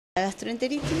La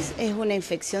gastroenteritis es una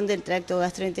infección del tracto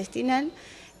gastrointestinal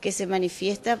que se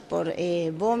manifiesta por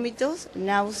vómitos,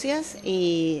 náuseas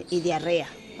y diarrea,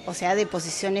 o sea,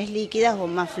 deposiciones líquidas o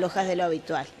más flojas de lo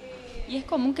habitual. ¿Y es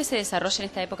común que se desarrolle en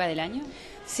esta época del año?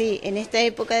 Sí, en esta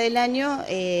época del año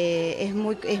es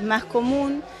más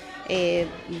común,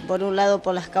 por un lado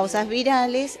por las causas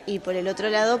virales y por el otro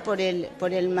lado por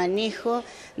el manejo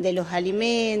de los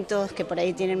alimentos, que por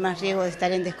ahí tienen más riesgo de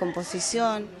estar en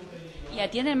descomposición. ¿Y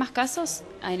atienden más casos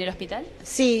en el hospital?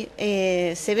 Sí,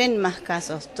 se ven más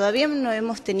casos. Todavía no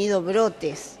hemos tenido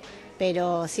brotes,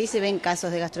 pero sí se ven casos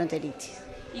de gastroenteritis.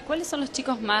 ¿Y cuáles son los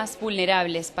chicos más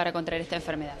vulnerables para contraer esta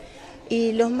enfermedad?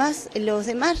 Y los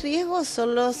de más riesgo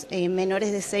son los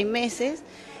menores de 6 meses,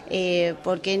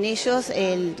 porque en ellos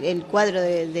el cuadro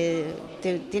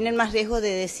tienen más riesgo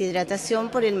de deshidratación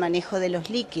por el manejo de los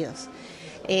líquidos.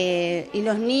 Y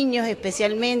los niños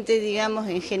especialmente, digamos,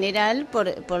 en general,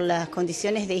 por las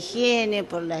condiciones de higiene,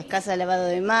 por la escasa lavado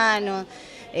de manos,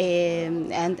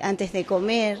 antes de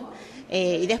comer,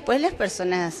 y después las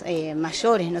personas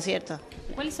mayores, ¿no es cierto?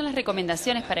 ¿Cuáles son las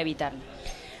recomendaciones para evitarlo?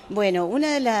 Bueno,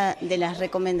 una de las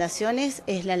recomendaciones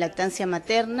es la lactancia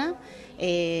materna,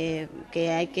 que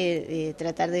hay que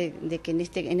tratar de que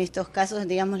en estos casos,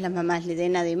 digamos, las mamás le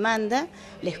den a demanda,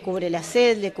 les cubre la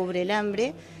sed, le cubre el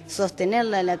hambre, sostener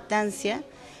la lactancia,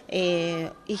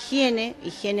 higiene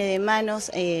de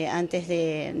manos antes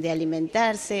de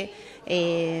alimentarse,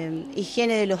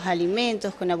 higiene de los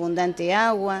alimentos con abundante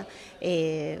agua,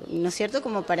 ¿no es cierto?,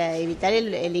 como para evitar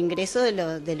el ingreso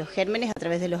de los gérmenes a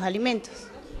través de los alimentos.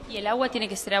 ¿Y el agua tiene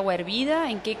que ser agua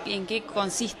hervida? ¿En qué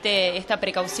consiste esta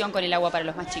precaución con el agua para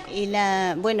los más chicos?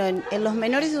 Bueno, en los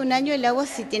menores de 1 año el agua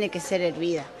sí tiene que ser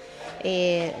hervida.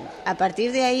 A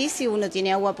partir de ahí, si uno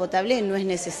tiene agua potable, no es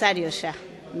necesario ya,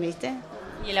 ¿viste?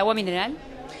 ¿Y el agua mineral?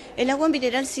 El agua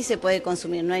mineral sí se puede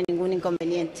consumir, no hay ningún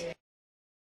inconveniente.